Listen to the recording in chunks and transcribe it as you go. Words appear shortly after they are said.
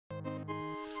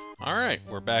Alright,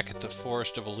 we're back at the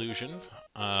Forest of Illusion.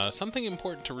 Something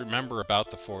important to remember about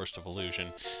the Forest of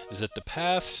Illusion is that the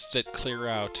paths that clear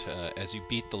out as you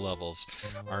beat the levels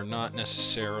are not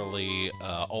necessarily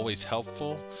always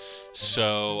helpful.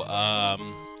 So,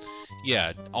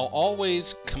 yeah, I'll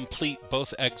always complete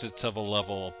both exits of a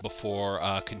level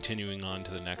before continuing on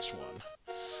to the next one.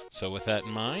 So with that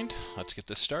in mind, let's get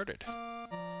this started.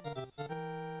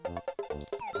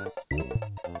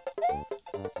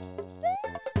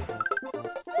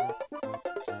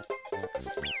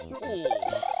 Ooh.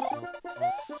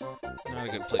 Not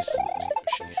a good place to live,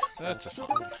 Yoshi. That's a fine.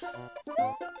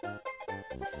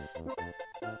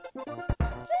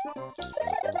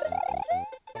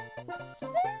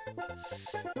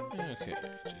 Okay,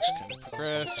 just kind of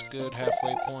progress. Good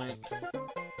halfway point.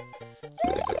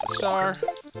 Got the star.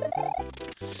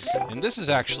 And this is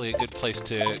actually a good place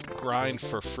to grind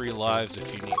for free lives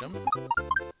if you need them.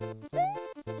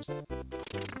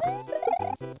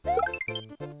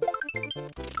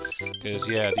 Because,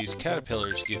 yeah, these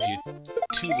caterpillars give you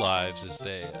 2 lives as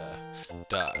they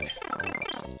die.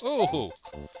 Oh!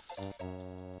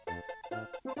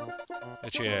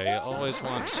 But yeah, you always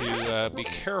want to be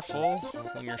careful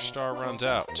when your star runs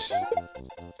out.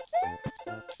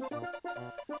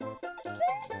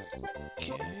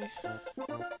 Okay.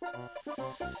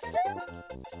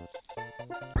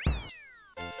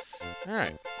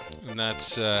 Alright, and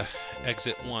that's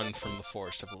exit 1 from the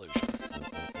Forest of Illusion.